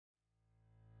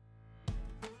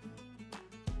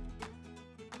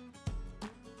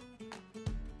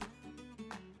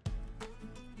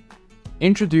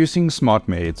Introducing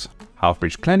SmartMeds,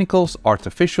 Healthbridge Clinical's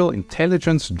artificial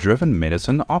intelligence-driven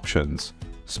medicine options.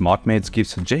 SmartMeds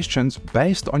gives suggestions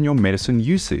based on your medicine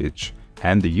usage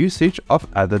and the usage of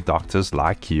other doctors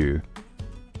like you.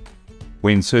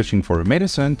 When searching for a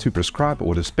medicine to prescribe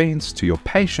or dispense to your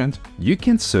patient, you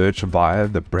can search via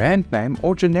the brand name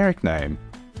or generic name.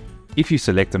 If you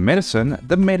select a medicine,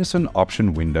 the medicine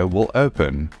option window will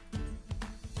open.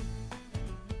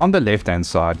 On the left-hand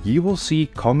side, you will see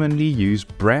commonly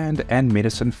used brand and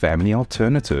medicine family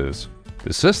alternatives.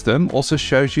 The system also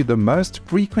shows you the most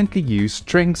frequently used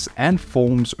strengths and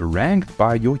forms ranked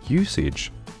by your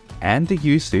usage and the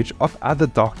usage of other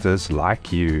doctors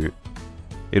like you.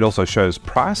 It also shows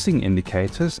pricing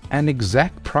indicators and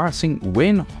exact pricing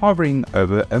when hovering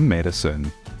over a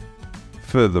medicine.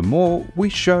 Furthermore, we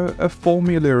show a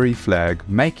formulary flag,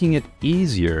 making it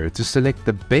easier to select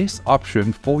the best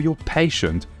option for your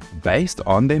patient based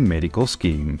on their medical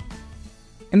scheme.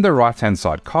 In the right-hand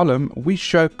side column, we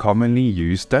show commonly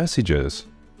used dosages.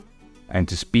 And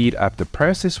to speed up the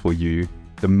process for you,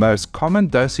 the most common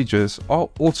dosages are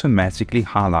automatically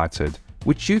highlighted,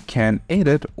 which you can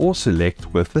edit or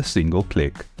select with a single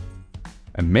click.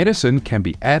 A medicine can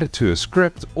be added to a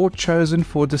script or chosen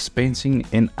for dispensing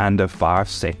in under 5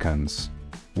 seconds.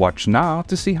 Watch now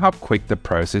to see how quick the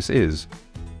process is.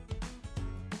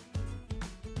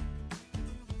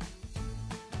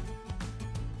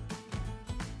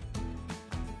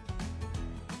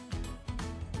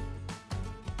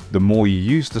 The more you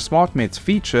use the SmartMeds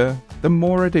feature, the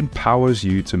more it empowers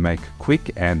you to make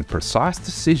quick and precise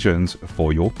decisions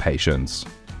for your patients.